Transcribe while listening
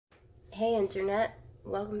Hey internet,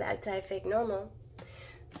 welcome back to I Fake Normal.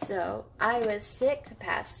 So, I was sick the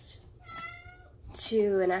past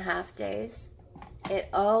 2.5 days. It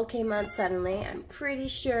all came on suddenly. I'm pretty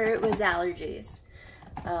sure it was allergies.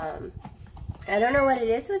 I don't know what it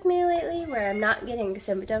is with me lately where I'm not getting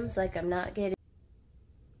symptoms, like I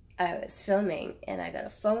was filming and I got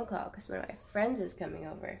a phone call because one of my friends is coming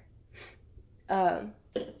over. But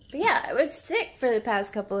yeah, I was sick for the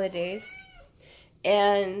past couple of days.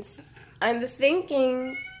 And I'm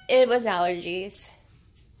thinking it was allergies.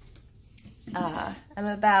 I'm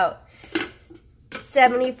about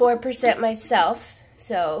 74% myself,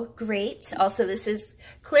 so great. Also, this is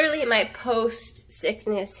clearly my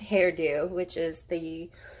post-sickness hairdo, which is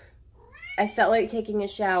I felt like taking a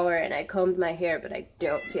shower and I combed my hair, but I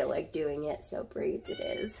don't feel like doing it, so braids it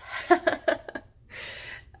is.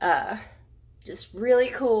 Just really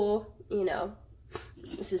cool, you know.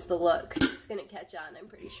 This is the look. It's gonna catch on, I'm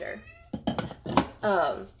pretty sure.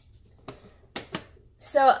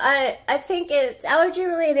 So I think it's allergy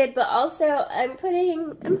related, but also I'm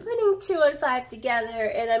putting 2 and 5 together,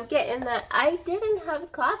 and I'm getting that I didn't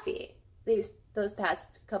have coffee those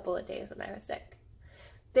past couple of days when I was sick.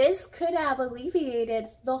 This could have alleviated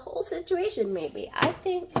the whole situation, maybe. I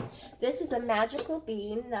think this is a magical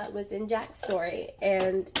bean that was in Jack's story,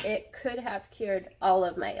 and it could have cured all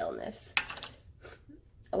of my illness,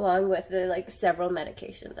 along with the several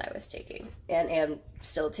medications I was taking and am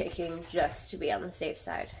still taking just to be on the safe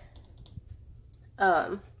side.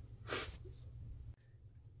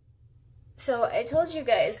 So I told you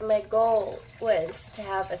guys my goal was to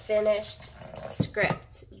have a finished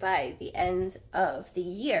script by the end of the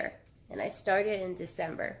year, and I started in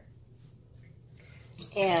December.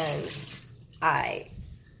 And I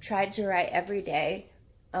tried to write every day,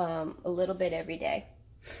 a little bit every day.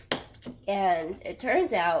 And it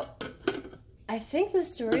turns out, I think the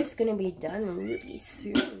story's gonna be done really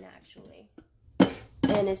soon, actually.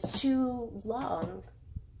 And it's too long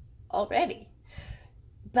already.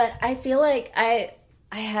 But I feel like I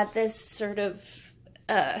had this sort of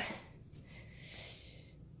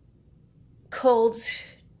cold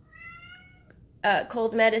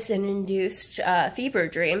medicine induced fever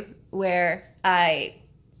dream where I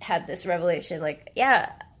had this revelation, like,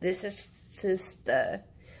 yeah, this is the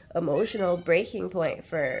emotional breaking point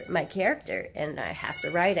for my character, and I have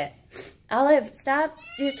to write it. Olive, stop,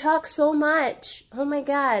 you talk so much. Oh my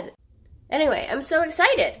god. Anyway, I'm so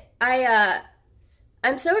excited.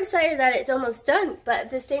 I'm so excited that it's almost done, but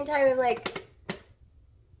at the same time I'm like,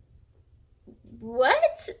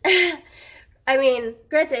 what? I mean,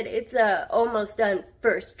 granted, it's a almost done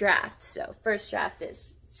first draft, so first draft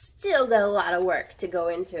is still got a lot of work to go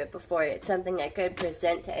into it before it's something I could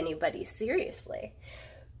present to anybody seriously.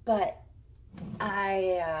 But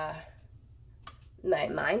my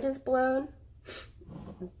mind is blown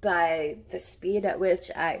by the speed at which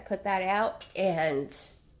I put that out, and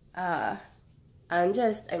I'm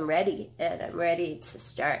ready, and I'm ready to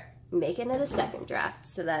start making it a second draft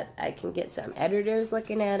so that I can get some editors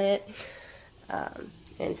looking at it,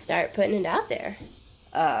 and start putting it out there.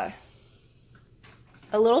 A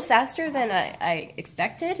little faster than I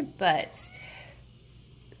expected, but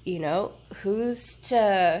you know, who's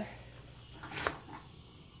to,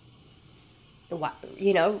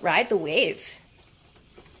 you know, ride the wave?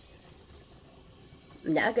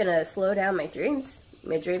 I'm not gonna slow down my dreams.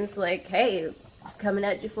 My dreams, like, hey, it's coming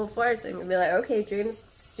at you full force. I'm gonna be like, okay, dreams,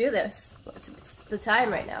 let's do this. It's the time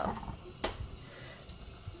right now.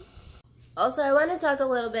 Also, I want to talk a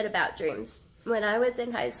little bit about dreams. When I was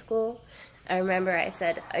in high school, I remember I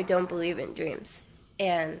said, I don't believe in dreams.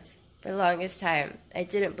 And for the longest time, I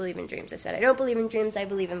didn't believe in dreams. I said, I don't believe in dreams, I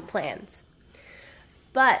believe in plans.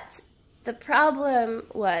 But the problem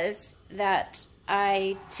was that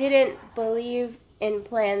I didn't believe in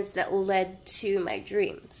plans that led to my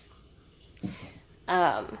dreams.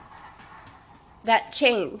 That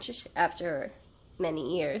changed after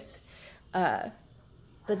many years. But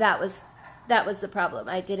that was the problem.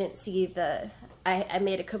 I didn't see I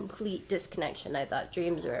made a complete disconnection. I thought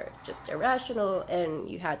dreams were just irrational and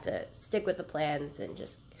you had to stick with the plans and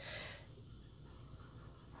just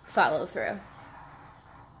follow through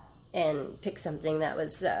and pick something that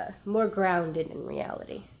was more grounded in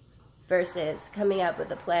reality versus coming up with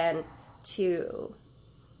a plan to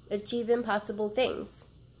achieve impossible things.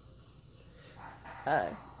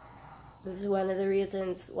 This is one of the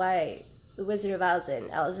reasons why The Wizard of Oz and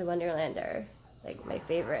Alice in Wonderland are like my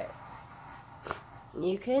favorite.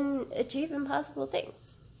 You can achieve impossible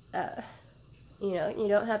things. You know, you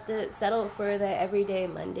don't have to settle for the everyday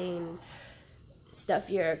mundane stuff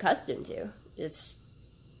you're accustomed to. It's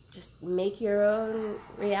just make your own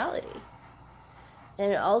reality.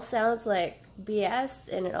 And it all sounds like BS,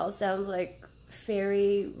 and it all sounds like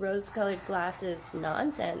fairy rose-colored glasses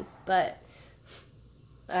nonsense, but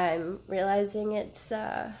I'm realizing it's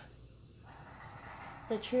the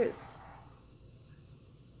truth.